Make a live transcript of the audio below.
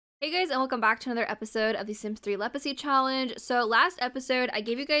Hey guys, and welcome back to another episode of the Sims 3 Lepacy challenge. So last episode, I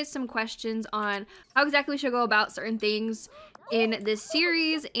gave you guys some questions on how exactly we should go about certain things in this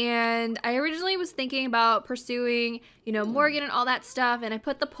series, and I originally was thinking about pursuing, Morgan and all that stuff, and I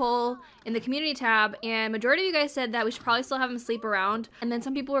put the poll in the community tab, and majority of you guys said that we should probably still have him sleep around, and then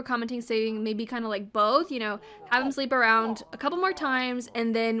some people were commenting saying maybe kind of like both, have him sleep around a couple more times,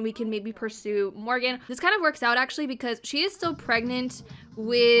 and then we can maybe pursue Morgan. This kind of works out actually because she is still pregnant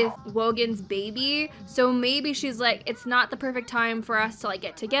with Wogan's baby, so maybe she's like, it's not the perfect time for us to like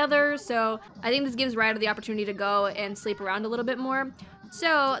get together, so I think this gives Ryder the opportunity to go and sleep around a little bit more.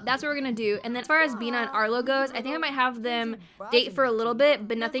 So that's what we're gonna do. And then as far as Bina and Arlo goes, I think I might have them date for a little bit,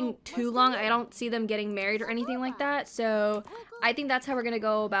 but nothing too long. I don't see them getting married or anything like that, so I think that's how we're gonna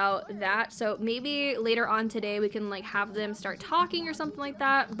go about that. So maybe later on today we can like have them start talking or something like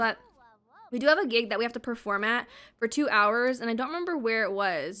that, but we do have a gig that we have to perform at for 2 hours, and I don't remember where it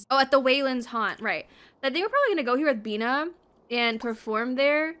was. Oh, at the Wayland's Haunt, right. I think we're probably gonna go here with Bina and perform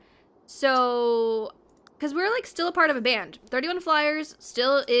there. So, because we're like still a part of a band. 31 Flyers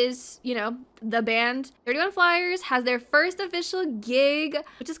still is, the band. 31 Flyers has their first official gig,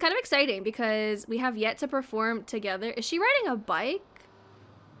 which is kind of exciting because we have yet to perform together. Is she riding a bike?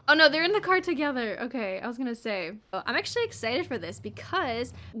 Oh no, they're in the car together. Okay, I was gonna say. I'm actually excited for this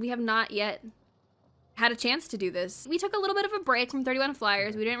because we have not yet had a chance to do this. We took a little bit of a break from 31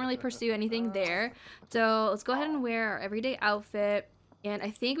 Flyers. We didn't really pursue anything there. So let's go ahead and wear our everyday outfit. And I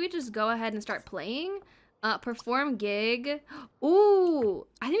think we just go ahead and start playing. Perform gig. Ooh,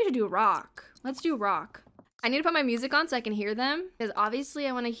 I think we should do rock. Let's do rock. I need to put my music on so I can hear them, because obviously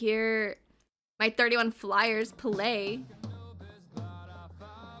I want to hear my 31 Flyers play.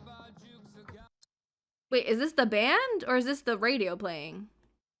 Wait, is this the band or is this the radio playing?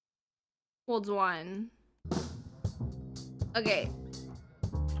 Holds one. Okay.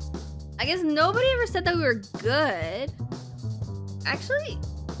 I guess nobody ever said that we were good. Actually,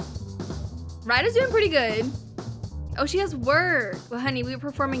 Ryder's doing pretty good. Oh, she has work. Well, honey, we're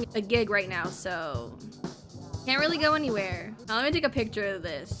performing a gig right now, so can't really go anywhere. Now let me take a picture of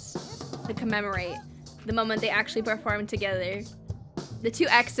this to commemorate the moment they actually performed together. The two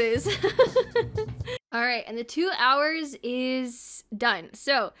X's. All right, and the 2 hours is done.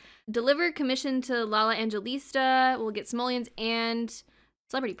 So, deliver commission to Lala Angelista. We'll get simoleons and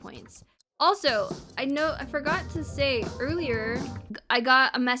celebrity points. Also, I forgot to say earlier, I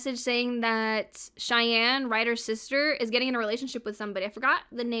got a message saying that Cheyenne, Ryder's sister, is getting in a relationship with somebody. I forgot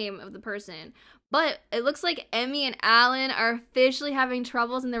the name of the person. But it looks like Emmy and Alan are officially having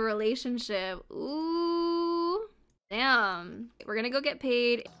troubles in their relationship. Ooh. Damn. We're gonna go get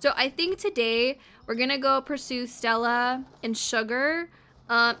paid. So I think today we're gonna go pursue Stella and Sugar,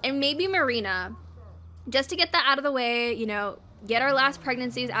 and maybe Marina, just to get that out of the way, get our last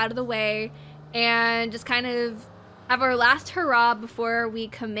pregnancies out of the way, and just kind of have our last hurrah before we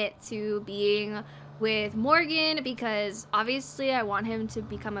commit to being with Morgan, because obviously I want him to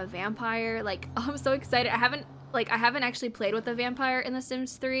become a vampire. Like, oh, I'm so excited. I haven't actually played with a vampire in The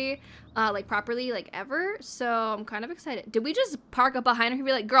Sims 3, like properly, like ever. So I'm kind of excited. Did we just park up behind her and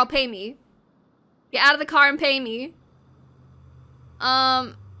be like, girl, pay me? Get out of the car and pay me.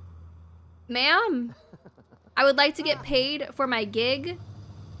 Ma'am, I would like to get paid for my gig.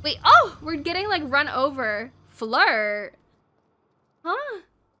 Wait, oh, we're getting like run over. Flirt? Huh?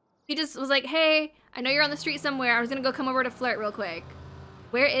 He just was like, hey, I know you're on the street somewhere. I was gonna go come over to flirt real quick.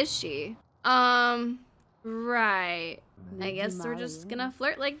 Where is she? Right. I guess we're just gonna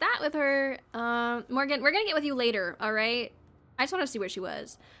flirt like that with her. Morgan, we're gonna get with you later, alright? I just want to see where she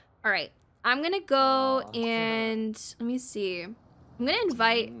was. Alright. I'm gonna go and let me see. I'm gonna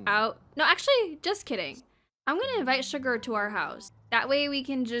invite out. No, actually, just kidding. I'm gonna invite Sugar to our house. That way we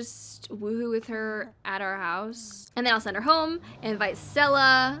can just woohoo with her at our house. And then I'll send her home and invite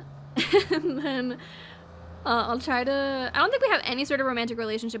Stella. And then I'll try to. I don't think we have any sort of romantic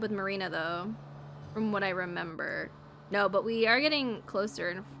relationship with Marina though, from what I remember. No, but we are getting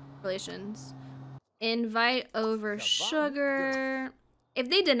closer in relations. Invite over Sugar. If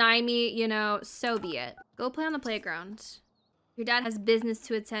they deny me, so be it. Go play on the playground. Your dad has business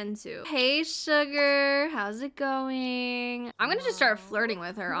to attend to. Hey, Sugar. How's it going? I'm gonna just start flirting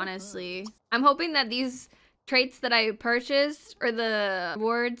with her, honestly. I'm hoping that these traits that I purchased, or the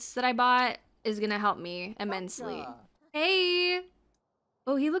rewards that I bought, is gonna help me immensely. Hey!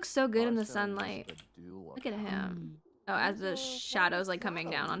 Oh, he looks so good in the sunlight. Look at him. Oh, as the shadows like coming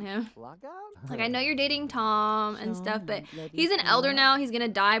down on him. Like, I know you're dating Tom and stuff, but he's an elder now. He's gonna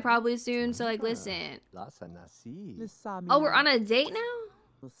die probably soon. So like, listen. Oh, we're on a date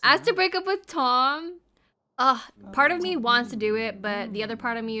now? Asked to break up with Tom. Part of me wants to do it, but the other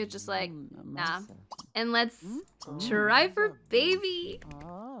part of me is just like, nah. And let's try for baby.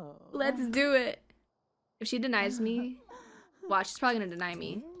 Let's do it. If she denies me, watch, she's probably gonna deny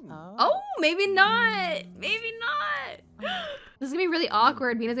me. Oh, maybe not. Maybe not. This is gonna be really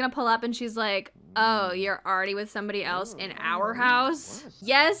awkward. Mina's gonna pull up and she's like, oh, you're already with somebody else in our house?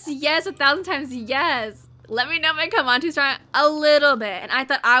 Yes, yes, 1,000 times yes. Let me know if I come on too strong. A little bit. And I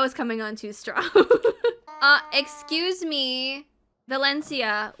thought I was coming on too strong. Excuse me,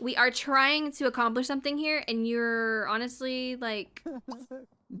 Valencia. We are trying to accomplish something here and you're honestly like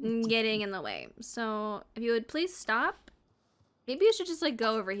getting in the way. So if you would please stop. Maybe you should just like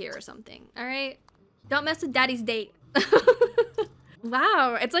go over here or something. All right? Don't mess with daddy's date.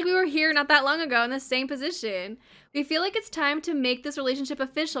 Wow, it's like we were here not that long ago in the same position. We feel like it's time to make this relationship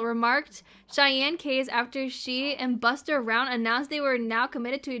official, remarked Cheyenne Case after she and Buster Round announced they were now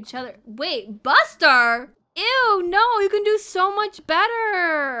committed to each other. Wait, Buster? Ew, no, you can do so much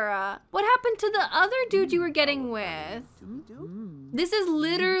better. What happened to the other dude you were getting with? This is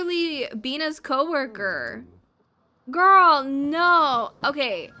literally Bina's coworker. Girl, no.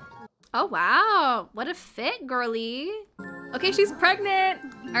 Okay. Oh, wow. What a fit, girly. Okay, she's pregnant.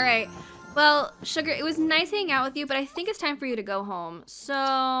 All right. Well, Sugar, it was nice hanging out with you, but I think it's time for you to go home. So,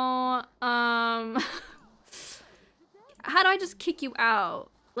 how do I just kick you out?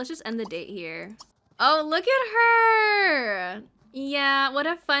 Let's just end the date here. Oh, look at her. Yeah, what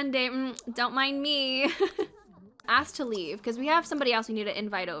a fun day. Don't mind me. Ask to leave, because we have somebody else we need to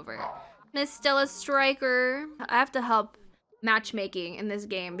invite over. Miss Stella Striker. I have to help matchmaking in this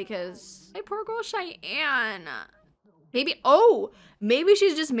game because my poor girl Cheyenne. Maybe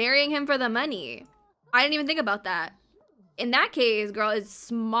she's just marrying him for the money. I didn't even think about that. In that case, girl is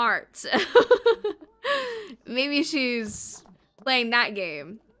smart. Maybe she's playing that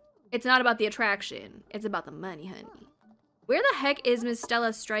game. It's not about the attraction. It's about the money, honey. Where the heck is Miss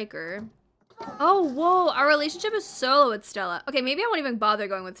Stella Striker? Oh, whoa. Our relationship is solo with Stella. Okay, maybe I won't even bother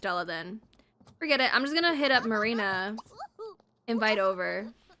going with Stella then. Forget it. I'm just gonna hit up Marina. Invite over.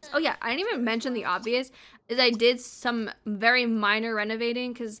 Oh yeah, I didn't even mention the obvious. Is I did some very minor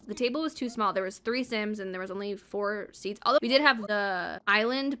renovating because the table was too small. There was 3 Sims and there was only 4 seats. Although we did have the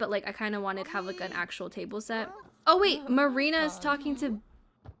island, but like I kind of wanted to have like an actual table set. Oh wait, Marina is talking to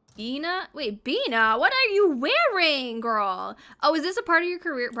Bina? Wait, Bina, what are you wearing, girl? Oh, is this a part of your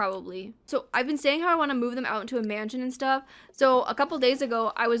career? Probably. So I've been saying how I want to move them out into a mansion and stuff. So a couple days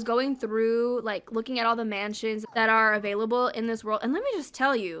ago, I was going through, like, looking at all the mansions that are available in this world. And let me just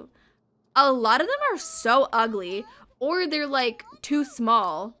tell you, a lot of them are so ugly, or they're, like, too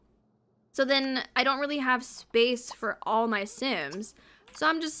small. So then I don't really have space for all my Sims. So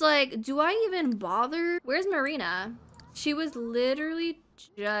I'm just like, do I even bother? Where's Marina? She was literally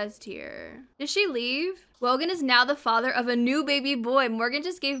just here. Did she leave? Wogan is now the father of a new baby boy. Morgan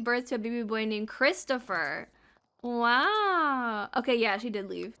just gave birth to a baby boy named Christopher. Wow. Okay, yeah, she did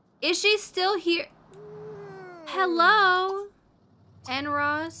leave. Is she still here? Hello? And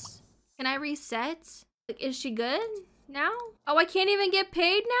Ross? Can I reset? Like, is she good now? Oh, I can't even get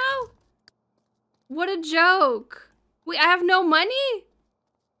paid now? What a joke. Wait, I have no money?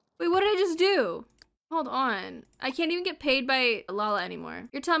 Wait, what did I just do? Hold on. I can't even get paid by Lala anymore.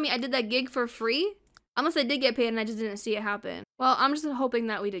 You're telling me I did that gig for free? Unless I did get paid and I just didn't see it happen. Well, I'm just hoping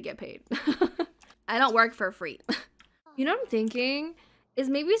that we did get paid. I don't work for free. You know what I'm thinking? Is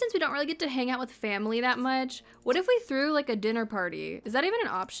maybe since we don't really get to hang out with family that much, what if we threw like a dinner party? Is that even an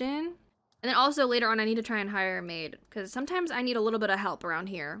option? And then also later on, I need to try and hire a maid because sometimes I need a little bit of help around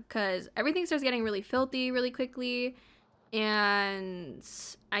here because everything starts getting really filthy really quickly. And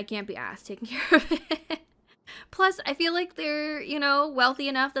I can't be asked taking care of it. Plus, I feel like they're, you know, wealthy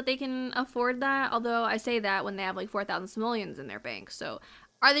enough that they can afford that. Although I say that when they have like 4,000 simoleons in their bank. So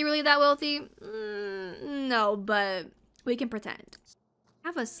are they really that wealthy? No, but we can pretend.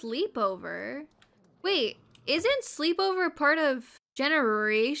 Have a sleepover? Wait, isn't sleepover part of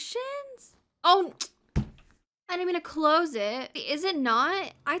generations? Oh, I didn't mean to close it. Is it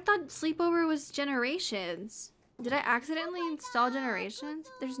not? I thought sleepover was generations. Did I accidentally install generations?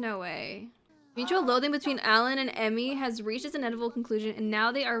 There's no way. Mutual loathing between Alan and Emmy has reached its inevitable conclusion, and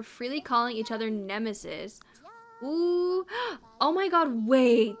now they are freely calling each other nemesis. Ooh. Oh my god,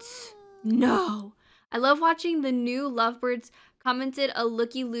 wait. No. I love watching the new Lovebirds commented a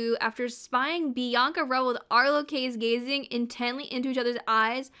looky-loo after spying Bianca Rell with Arlo K's gazing intently into each other's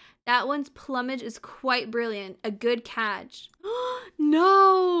eyes. That one's plumage is quite brilliant. A good catch.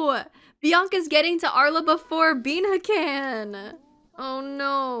 No! Bianca's getting to Arla before Bina can. Oh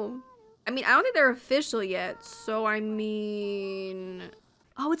no. I mean, I don't think they're official yet, so I mean...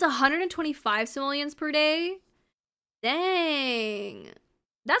 Oh, it's 125 simoleons per day? Dang.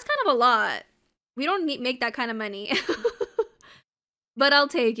 That's kind of a lot. We don't make that kind of money. But I'll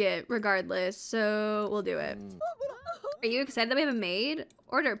take it regardless, so we'll do it. Are you excited that we have a maid?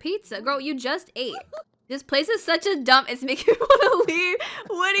 Order pizza. Girl, you just ate. This place is such a dump. It's making me want to leave.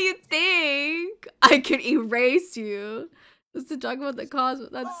 What do you think? I could erase you. Just to talk about the cause.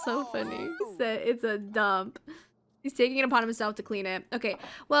 That's so funny. He said it's a dump. He's taking it upon himself to clean it. Okay,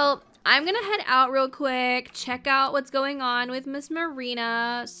 well, I'm gonna head out real quick. Check out what's going on with Miss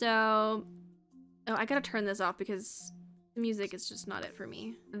Marina. So, oh, I gotta turn this off because the music is just not it for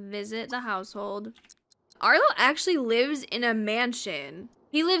me. Visit the household. Arlo actually lives in a mansion.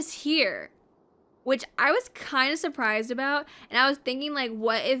 He lives here, which I was kind of surprised about. And I was thinking, like,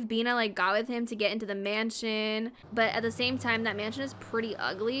 what if Bina, like, got with him to get into the mansion? But at the same time, that mansion is pretty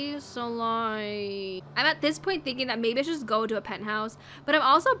ugly. So, like, I'm at this point thinking that maybe I should just go to a penthouse. But I'm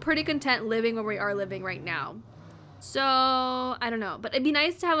also pretty content living where we are living right now. So, I don't know. But it'd be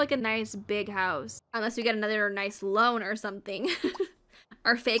nice to have, like, a nice big house. Unless we get another nice loan or something.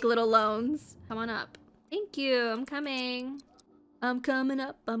 Our fake little loans. Come on up. Thank you. I'm coming. I'm coming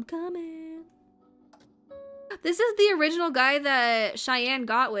up. I'm coming. This is the original guy that Cheyenne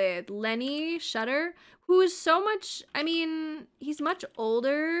got with. Lenny Shutter. Who is so much... I mean, he's much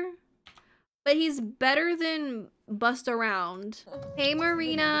older. But he's better than Bust Around. Hey,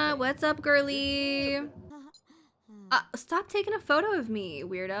 Marina. What's up, girly? Stop taking a photo of me,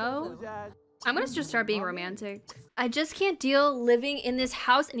 weirdo. I'm gonna just start being romantic. I just can't deal living in this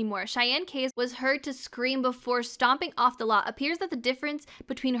house anymore. Cheyenne Case was heard to scream before stomping off the lot. Appears that the difference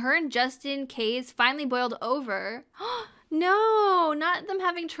between her and Justin Case finally boiled over. No, not them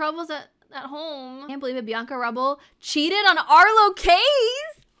having troubles at home. Can't believe it. Bianca Rubble cheated on Arlo Case.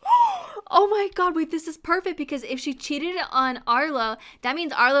 Oh my god, wait, this is perfect because if she cheated on Arlo, that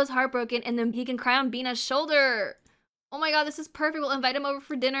means Arlo's heartbroken and then he can cry on Bina's shoulder. Oh my god, this is perfect. We'll invite him over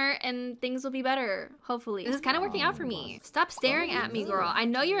for dinner and things will be better, hopefully. This is kind of working out for me. Stop staring at me, girl. I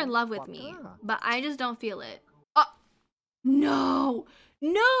know you're in love with me, but I just don't feel it. Oh, no,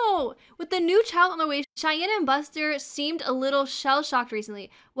 no. With the new child on the way, Cheyenne and Buster seemed a little shell-shocked recently.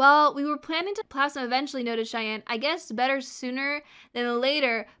 Well, we were planning to plasma eventually, noted Cheyenne. I guess better sooner than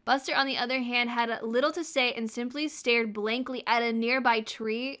later. Buster, on the other hand, had little to say and simply stared blankly at a nearby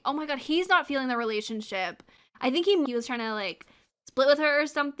tree. Oh my god, he's not feeling the relationship. I think he was trying to, like, split with her or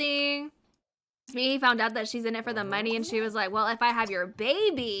something. Maybe he found out that she's in it for the money and she was like, well, if I have your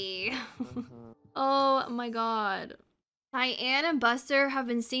baby. Oh my god. Cheyenne and Buster have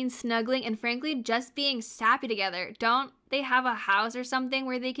been seen snuggling and frankly just being sappy together. Don't they have a house or something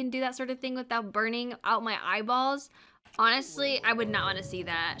where they can do that sort of thing without burning out my eyeballs? Honestly, I would not want to see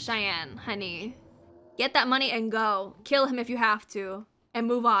that. Cheyenne, honey, get that money and go. Kill him if you have to. And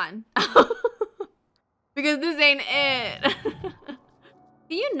move on. Because this ain't it. Can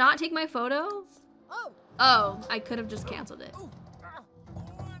you not take my photo? Oh, I could have just canceled it.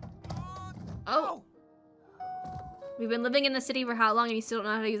 Oh. We've been living in the city for how long and you still don't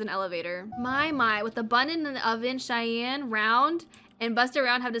know how to use an elevator? My, with the bun in the oven, Cheyenne, Round, and Buster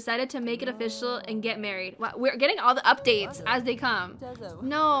Round have decided to make it official and get married. Wow, we're getting all the updates as they come.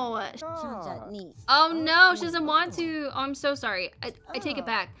 No. Oh no, she doesn't want to. Oh, I'm so sorry. I take it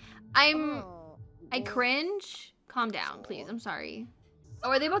back. I cringe. Calm down, please. I'm sorry. Oh,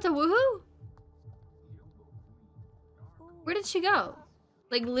 are they about to woohoo? Where did she go?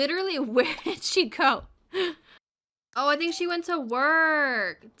 Like, literally, where did she go? Oh, I think she went to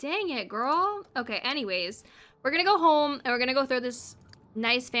work. Dang it, girl. Okay, anyways. We're gonna go home, and we're gonna go through this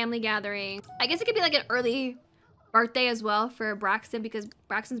nice family gathering. I guess it could be like an early birthday as well for Braxton, because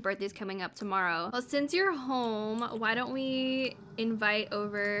Braxton's birthday is coming up tomorrow. Well, since you're home, why don't we invite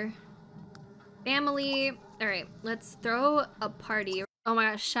over... family. All right, let's throw a party. Oh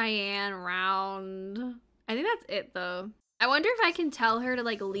my gosh, Cheyenne, Round. I think that's it though. I wonder if I can tell her to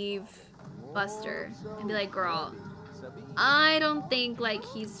like leave Buster and be like, girl, I don't think like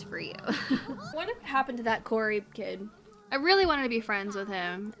he's for you. What happened to that Corey kid? I really wanted to be friends with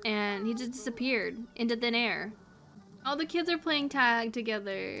him and he just disappeared into thin air. All the kids are playing tag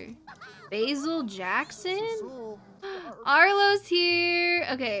together. Basil Jackson? Arlo's here.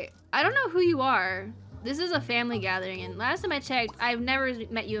 Okay, I don't know who you are. This is a family gathering, and last time I checked, I've never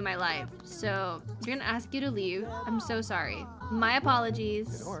met you in my life. So, I'm gonna ask you to leave. I'm so sorry. My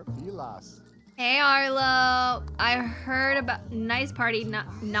apologies. Hey, Arlo. I heard about... nice party. Not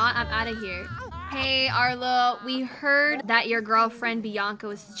I'm out of here. Hey, Arlo. We heard that your girlfriend, Bianca,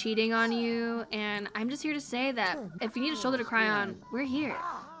 was cheating on you, and I'm just here to say that if you need a shoulder to cry on, we're here.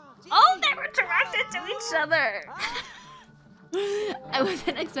 Oh, they were directed to each other. I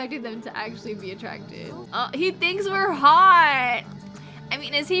wasn't expecting them to actually be attracted. Oh, he thinks we're hot. I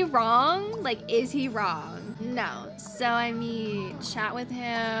mean, is he wrong? Like, is he wrong? No. So, I mean, chat with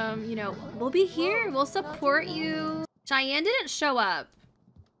him. You know, we'll be here. We'll support you. Cheyenne didn't show up.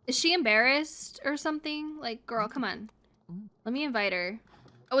 Is she embarrassed or something? Like, girl, come on. Let me invite her.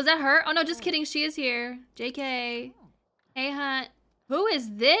 Oh, is that her? Oh, no, just kidding. She is here. JK. Hey, Hunt. Who is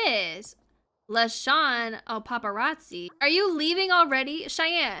this? LaShawn. Oh, paparazzi. Are you leaving already?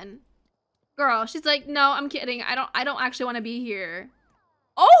 Cheyenne. Girl, she's like, no, I'm kidding. I don't actually want to be here.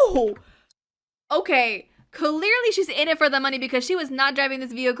 Oh! Okay. Clearly she's in it for the money because she was not driving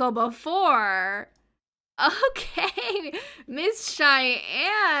this vehicle before. Okay. Miss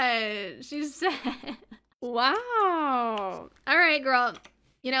Cheyenne. She said. Wow. All right, girl.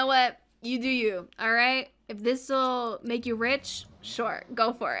 You know what? You do you. All right? If this will make you rich, sure.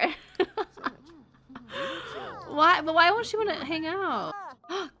 Go for it. Why? But why won't she want to hang out?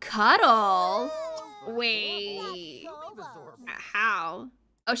 Cuddle? Wait. How?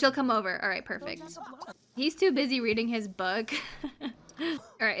 Oh, she'll come over. All right, perfect. He's too busy reading his book. All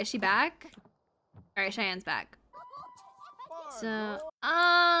right, is she back? All right, Cheyenne's back. So,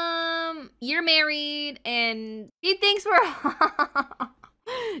 you're married and he thinks we're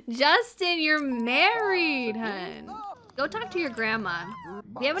Justin, you're married, hun. Go talk to your grandma.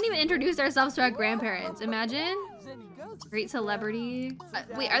 We haven't even introduced ourselves to our grandparents. Imagine. Great celebrity.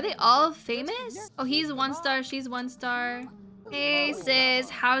 Wait, are they all famous? Oh, he's 1 star, she's 1 star. Hey sis,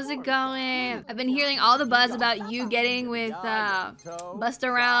 how's it going? I've been hearing all the buzz about you getting with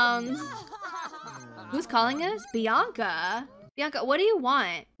Busta Rhymes. Who's calling us? Bianca. Bianca, what do you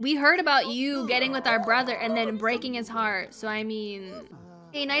want? We heard about you getting with our brother and then breaking his heart. So I mean,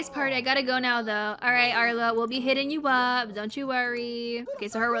 hey, nice party. I gotta go now though. All right, Arla, we'll be hitting you up. Don't you worry. Okay,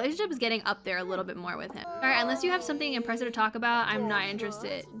 so her relationship is getting up there a little bit more with him. All right, unless you have something impressive to talk about, I'm not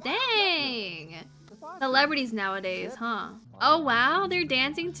interested. Dang. Celebrities nowadays, huh? Oh wow, they're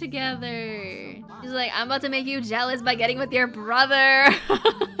dancing together. She's like, I'm about to make you jealous by getting with your brother.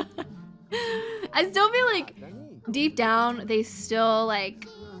 I still feel like deep down they still like,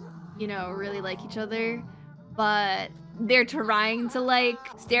 you know, really like each other, but they're trying to like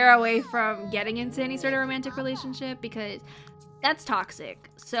steer away from getting into any sort of romantic relationship because that's toxic.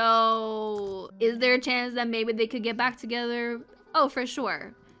 So is there a chance that maybe they could get back together? Oh, for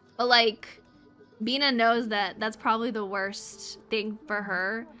sure. But like, Bina knows that that's probably the worst thing for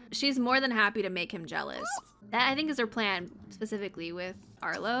her. She's more than happy to make him jealous. That I think is her plan specifically with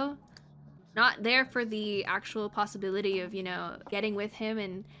Arlo. Not there for the actual possibility of, you know, getting with him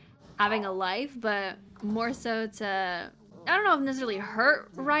and having a life, but more so to, I don't know if necessarily hurt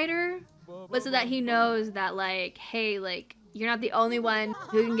Ryder, but so that he knows that like, hey, like, you're not the only one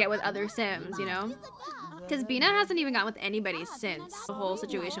who can get with other Sims, you know? Because Bina hasn't even gotten with anybody since the whole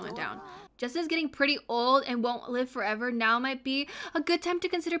situation went down. Justin's getting pretty old and won't live forever. Now might be a good time to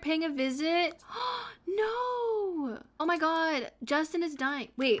consider paying a visit. No! Oh my god, Justin is dying.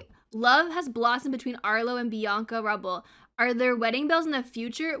 Wait, love has blossomed between Arlo and Bianca Rubble. Are there wedding bells in the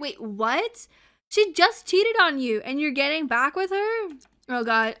future? Wait, what? She just cheated on you and you're getting back with her? Oh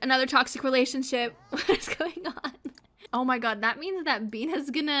god, another toxic relationship. What is going on? Oh my god, that means that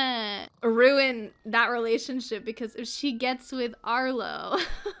Bina's gonna ruin that relationship because if she gets with Arlo.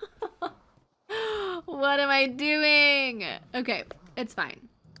 What am I doing? Okay, it's fine.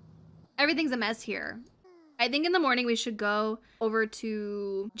 Everything's a mess here. I think in the morning we should go over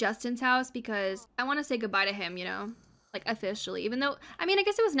to Justin's house because I want to say goodbye to him, you know? Like officially, even though, I mean, I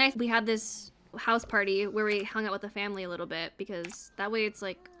guess it was nice we had this house party where we hung out with the family a little bit because that way it's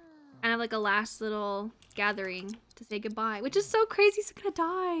like kind of like a last little gathering to say goodbye, which is so crazy. He's gonna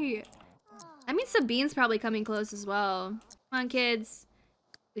die. I mean, Sabine's probably coming close as well. Come on, kids.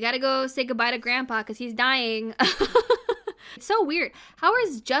 We gotta go say goodbye to Grandpa because he's dying. It's so weird. How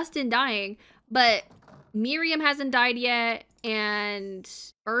is Justin dying, but Miriam hasn't died yet and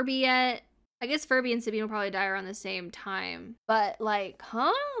Furby yet? I guess Furby and Sabine will probably die around the same time. But like,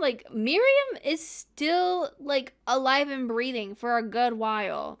 huh? Like Miriam is still like alive and breathing for a good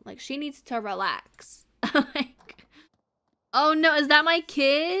while. Like she needs to relax. Like, oh no, is that my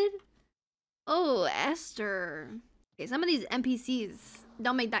kid? Oh, Esther. Okay, some of these NPCs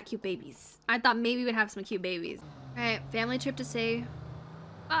don't make that cute babies. I thought maybe we'd have some cute babies. All right, family trip to say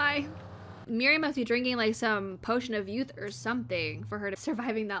bye. Miriam must be drinking like some potion of youth or something for her to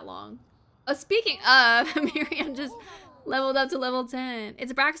surviving that long. Oh, speaking of, Miriam just leveled up to level 10.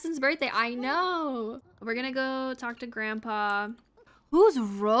 It's Braxton's birthday. I know. We're gonna go talk to Grandpa. Who's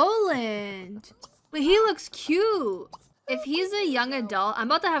Roland? Wait, he looks cute. If he's a young adult, I'm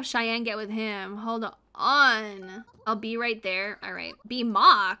about to have Cheyenne get with him. Hold on. on. I'll be right there. All right. Be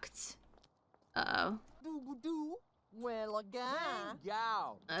mocked. Uh-oh.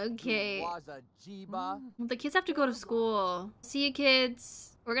 Okay. The kids have to go to school. See you,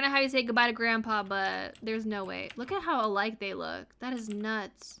 kids. We're gonna have you say goodbye to Grandpa, but there's no way. Look at how alike they look. That is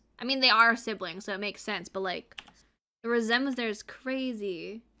nuts. I mean, they are siblings, so it makes sense, but like, the resemblance there is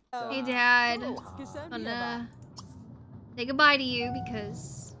crazy. Hey, Dad. I'm gonna say goodbye to you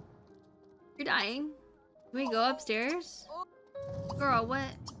because you're dying. Can we go upstairs? Girl,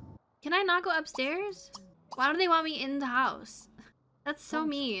 what? Can I not go upstairs? Why do they want me in the house? That's so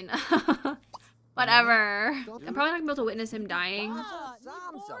mean. Whatever. I'm probably not gonna be able to witness him dying.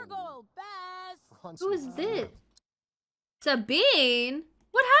 Who is this? Sabine?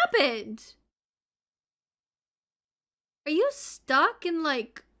 What happened? Are you stuck in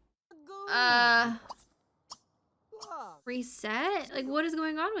like reset? Like, what is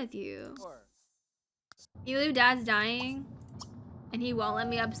going on with you? You believe Dad's dying and he won't let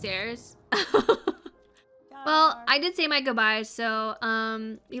me upstairs? Well, I did say my goodbyes, so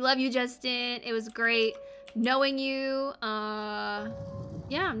we love you, Justin. It was great knowing you.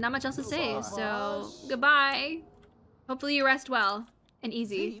 Yeah, not much else to say, so goodbye. Hopefully you rest well and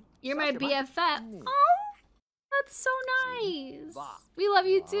easy. You're my BFF. Oh, that's so nice. We love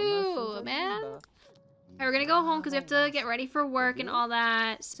you too, man. Alright, we're gonna go home because we have to get ready for work and all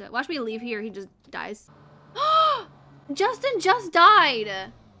that. So watch me leave here, he just dies. Justin just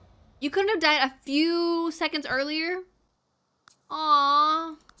died. You couldn't have died a few seconds earlier?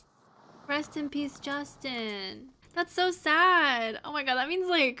 Aww. Rest in peace, Justin. That's so sad. Oh my god, that means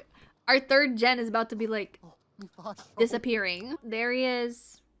like our third gen is about to be like disappearing. There he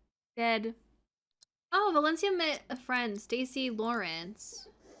is. Dead. Oh, Valencia met a friend, Stacy Lawrence.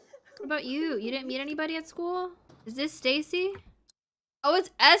 What about you? You didn't meet anybody at school? Is this Stacy? Oh,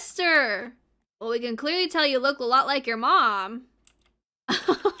 it's Esther. Well, we can clearly tell you look a lot like your mom.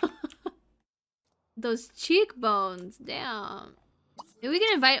 Those cheekbones, damn. Maybe we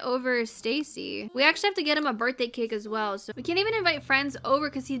can invite over Stacy. We actually have to get him a birthday cake as well, so we can't even invite friends over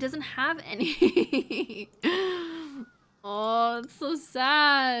because he doesn't have any. Oh, it's so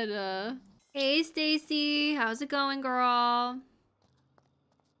sad. Hey, Stacy, how's it going, girl?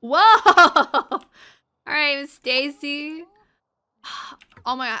 Whoa! All right, Stacy.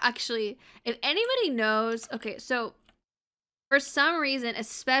 Oh my god, actually, if anybody knows, okay, so for some reason,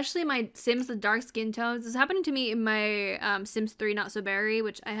 especially my Sims with dark skin tones, this is happening to me in my Sims 3 Not So Berry,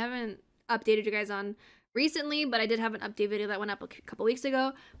 which I haven't updated you guys on recently, but I did have an update video that went up a couple weeks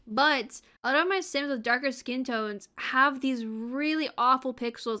ago. But a lot of my Sims with darker skin tones have these really awful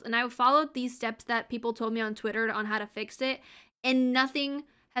pixels, and I followed these steps that people told me on Twitter on how to fix it, and nothing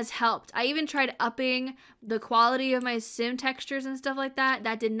has helped. I even tried upping the quality of my sim textures and stuff like that.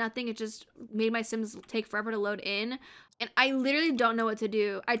 That did nothing. It just made my Sims take forever to load in. And I literally don't know what to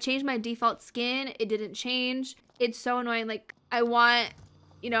do. I changed my default skin. It didn't change. It's so annoying. Like, I want,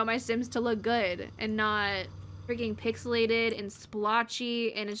 you know, my Sims to look good and not freaking pixelated and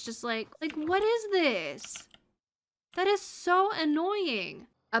splotchy. And it's just like, what is this? That is so annoying.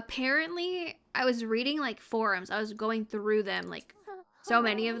 Apparently, I was reading like forums. I was going through them, like so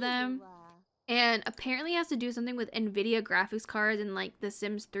many of them. And apparently it has to do something with NVIDIA graphics cards and like the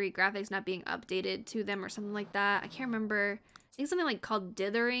Sims 3 graphics not being updated to them or something like that. I can't remember. I think something like called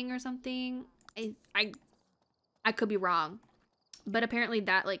dithering or something. I could be wrong. But apparently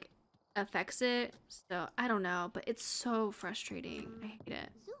that like affects it. So I don't know, but it's so frustrating. I hate it.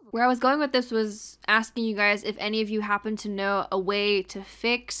 Where I was going with this was asking you guys if any of you happen to know a way to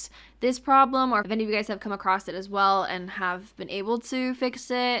fix this problem, or if any of you guys have come across it as well and have been able to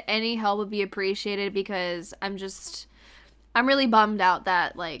fix it. Any help would be appreciated because I'm really bummed out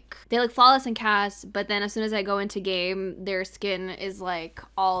that like they look flawless in cast, but then as soon as I go into game, their skin is like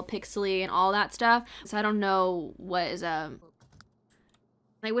all pixely and all that stuff. So I don't know what is I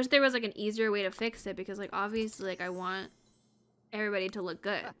wish there was like an easier way to fix it because like obviously like I want everybody to look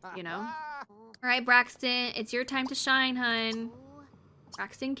good, you know? All right, Braxton, it's your time to shine, hun.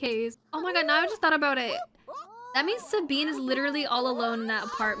 Braxton K's. Oh my god, now I just thought about it. That means Sabine is literally all alone in that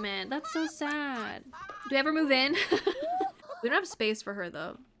apartment. That's so sad. Do we ever move in? We don't have space for her,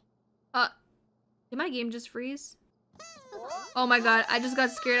 though. Did my game just freeze? Oh my god, I just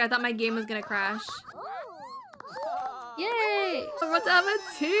got scared. I thought my game was gonna crash. Yay! What's up,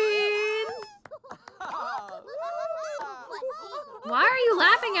 teen? Why are you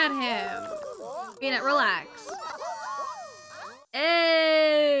laughing at him? Peanut, relax.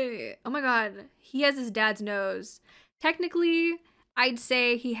 Hey! Oh my god, he has his dad's nose. Technically, I'd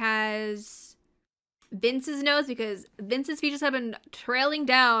say he has Vince's nose because Vince's features have been trailing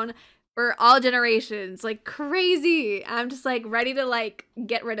down for all generations. Like crazy. I'm just like ready to like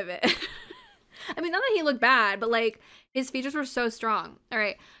get rid of it. I mean, not that he looked bad, but like his features were so strong. All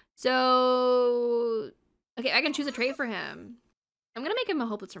right. So, okay, I can choose a trait for him. I'm gonna make him a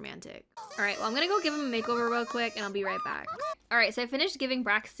hopeless romantic. All right, well, I'm gonna go give him a makeover real quick and I'll be right back. All right, so I finished giving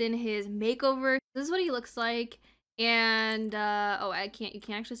Braxton his makeover. This is what he looks like. And, oh, you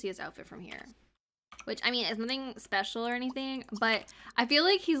can't actually see his outfit from here. Which, I mean, it's nothing special or anything, but I feel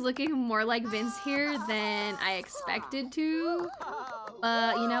like he's looking more like Vince here than I expected to.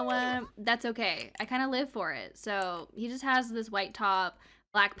 But you know what? That's okay. I kind of live for it. So he just has this white top,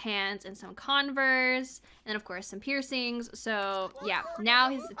 black pants, and some Converse, and of course some piercings. So yeah, now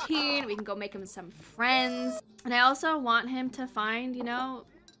he's a teen. We can go make him some friends. And I also want him to find, you know,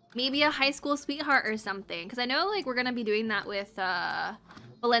 maybe a high school sweetheart or something. Because I know like we're gonna be doing that with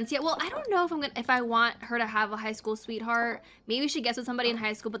Valencia. Well, I don't know if I want her to have a high school sweetheart. Maybe she gets with somebody in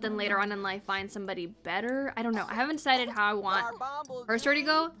high school, but then later on in life finds somebody better. I don't know. I haven't decided how I want her story to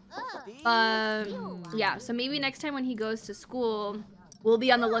go. Yeah, so maybe next time when he goes to school, we'll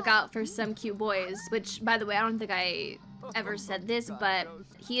be on the lookout for some cute boys. Which, by the way, I don't think I ever said this, but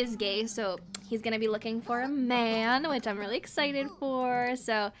he is gay, so he's gonna be looking for a man, which I'm really excited for.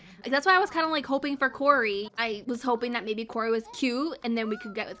 So like, that's why I was kind of like hoping for Corey. I was hoping that maybe Corey was cute and then we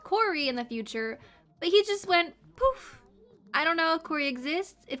could get with Corey in the future, but he just went poof. I don't know if Corey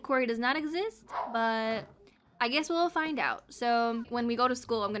exists, if Corey does not exist, but I guess we'll find out. So when we go to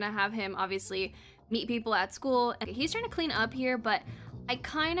school, I'm gonna have him obviously meet people at school. Okay, he's trying to clean up here, but I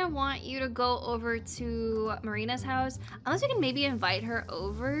kind of want you to go over to Marina's house. Unless we can maybe invite her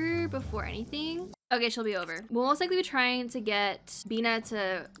over before anything. Okay, she'll be over. We'll most likely be trying to get Bina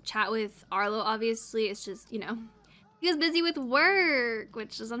to chat with Arlo, obviously. It's just, you know, he was busy with work,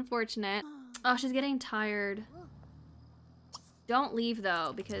 which is unfortunate. Oh, she's getting tired. Don't leave,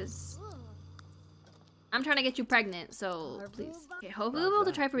 though, because I'm trying to get you pregnant, so please. Okay, hopefully we'll be able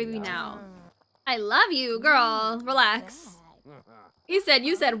to try for baby now. I love you, girl. Relax. You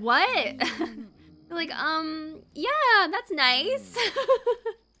said what? Like, yeah, that's nice.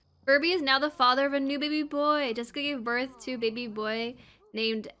 Furby is now the father of a new baby boy. Jessica gave birth to a baby boy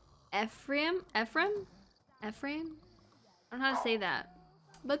named Ephraim? I don't know how to say that.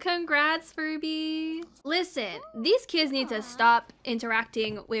 But congrats, Furby. Listen, these kids need to stop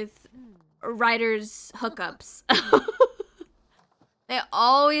interacting with Ryder's hookups. They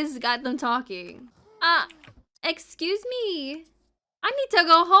always got them talking. Excuse me. I need to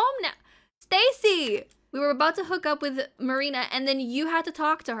go home now. Stacy! We were about to hook up with Marina and then you had to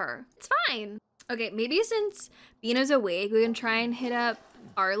talk to her. It's fine. Okay, maybe since Bina's awake, we can try and hit up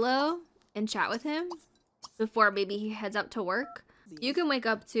Arlo and chat with him before maybe he heads up to work. You can wake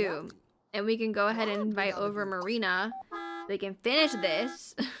up too. And we can go ahead and invite over Marina. We can finish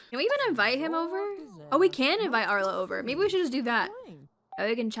this. Can we even invite him over? Oh, we can invite Arlo over. Maybe we should just do that. Oh,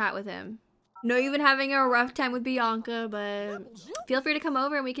 we can chat with him. No, you've been having a rough time with Bianca, but feel free to come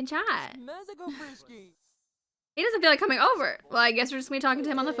over and we can chat. He doesn't feel like coming over. Well, I guess we're just gonna be talking to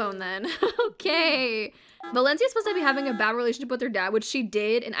him on the phone then. Okay. Valencia's supposed to be having a bad relationship with her dad, which she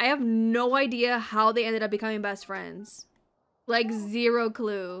did, and I have no idea how they ended up becoming best friends. Like, zero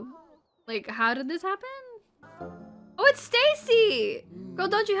clue. Like, how did this happen? Oh, it's Stacy! Girl,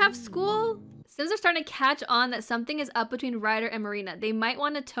 don't you have school? Sims are starting to catch on that something is up between Ryder and Marina. They might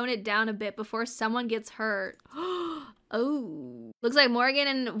want to tone it down a bit before someone gets hurt. Oh. Looks like Morgan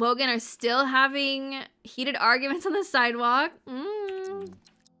and Wogan are still having heated arguments on the sidewalk.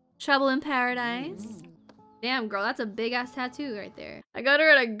 Trouble in paradise. Damn, girl, that's a big-ass tattoo right there. I got her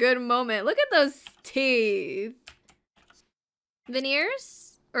at a good moment. Look at those teeth.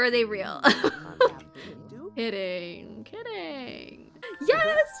 Veneers? Or are they real? Kidding.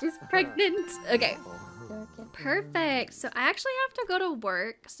 Yes, she's pregnant. Okay. Perfect. So I actually have to go to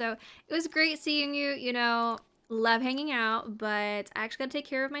work. So it was great seeing you, you know, love hanging out, but I actually gotta take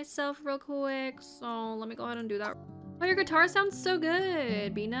care of myself real quick. So let me go ahead and do that. Oh, your guitar sounds so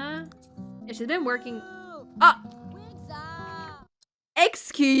good, Bina. Yeah, she's been working. Oh!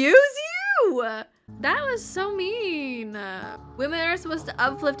 Excuse you? That was so mean. Women are supposed to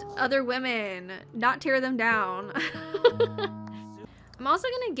uplift other women, not tear them down. I'm also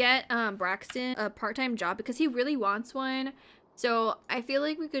gonna get Braxton a part-time job because he really wants one. So I feel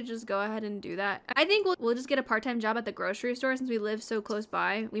like we could just go ahead and do that. I think we'll just get a part-time job at the grocery store since we live so close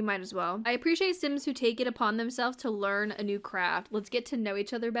by. We might as well. I appreciate Sims who take it upon themselves to learn a new craft. Let's get to know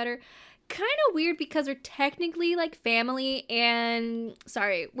each other better. Kind of weird because we're technically like family and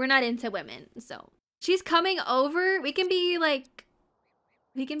sorry, we're not into women. So she's coming over. We can be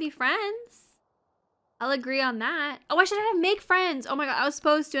friends. I'll agree on that. Oh, I should have make friends. Oh my god, I was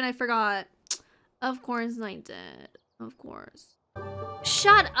supposed to and I forgot. Of course I did. Of course.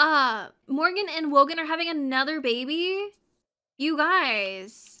 Shut up. Morgan and Wogan are having another baby? You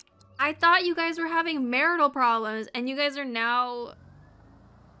guys. I thought you guys were having marital problems and you guys are now...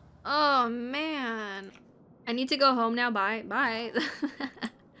 Oh, man. I need to go home now. Bye. Bye.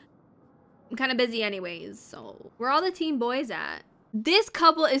 I'm kind of busy anyways, so... Where are all the teen boys at? This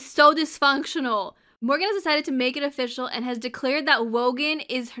couple is so dysfunctional. Morgan has decided to make it official and has declared that Wogan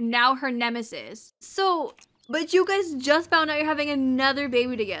is now her nemesis. So, but you guys just found out you're having another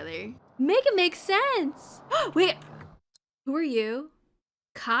baby together. Make it make sense. Wait, who are you?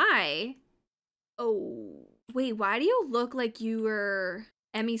 Kai? Oh, wait, why do you look like you were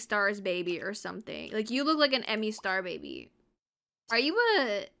Emmy Star's baby or something? Like you look like an Emmy Star baby. Are you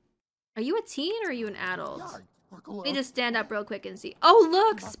a teen or are you an adult? Let me just stand up real quick and see. Oh,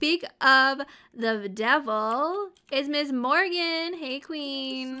 look, speak of the devil. It's Miss Morgan. Hey,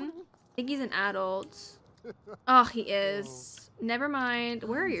 queen. I think he's an adult. Oh, he is. Never mind.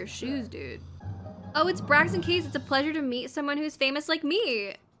 Where are your shoes, dude? Oh, it's Braxton Case. It's a pleasure to meet someone who's famous like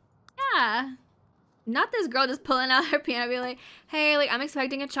me. Yeah. Not this girl just pulling out her piano being like, hey, like, I'm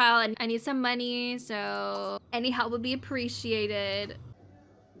expecting a child and I need some money, so any help would be appreciated.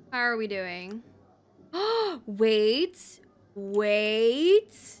 How are we doing? Wait.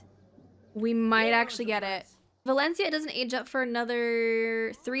 We might actually get it. Valencia doesn't age up for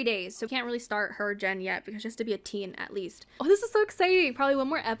another 3 days, so we can't really start her gen yet because she has to be a teen at least. Oh, this is so exciting. Probably one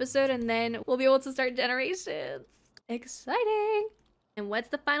more episode and then we'll be able to start generations. Exciting. And what's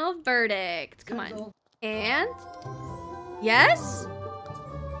the final verdict? Come on. And yes?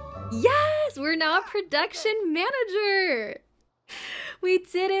 Yes, we're now a production manager. We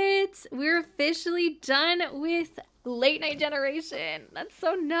did it. We're officially done with late night generation. That's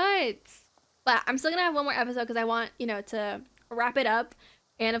so nuts. But I'm still gonna have one more episode because I want, you know, to wrap it up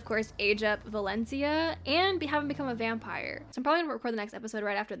and of course age up Valencia and have him become a vampire. So I'm probably gonna record the next episode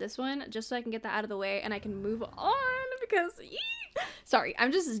right after this one just so I can get that out of the way and I can move on because sorry,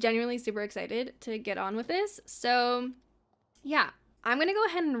 I'm just genuinely super excited to get on with this. So yeah. I'm gonna go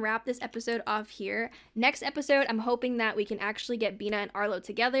ahead and wrap this episode off here. Next episode, I'm hoping that we can actually get Bina and Arlo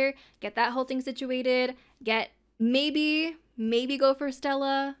together, get that whole thing situated, get maybe go for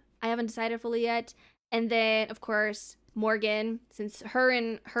Stella. I haven't decided fully yet. And then, of course, Morgan, since her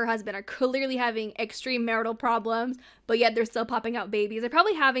and her husband are clearly having extreme marital problems, but yet they're still popping out babies. They're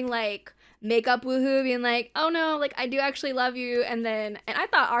probably having like makeup woohoo, being like, oh no, like I do actually love you. And I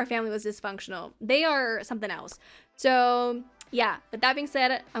thought our family was dysfunctional. They are something else. So yeah, but that being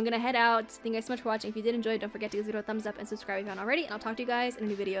said, I'm gonna head out. Thank you guys so much for watching. If you did enjoy, don't forget to give this video a thumbs up and subscribe if you haven't already. And I'll talk to you guys in a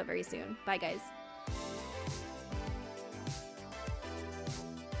new video very soon. Bye, guys.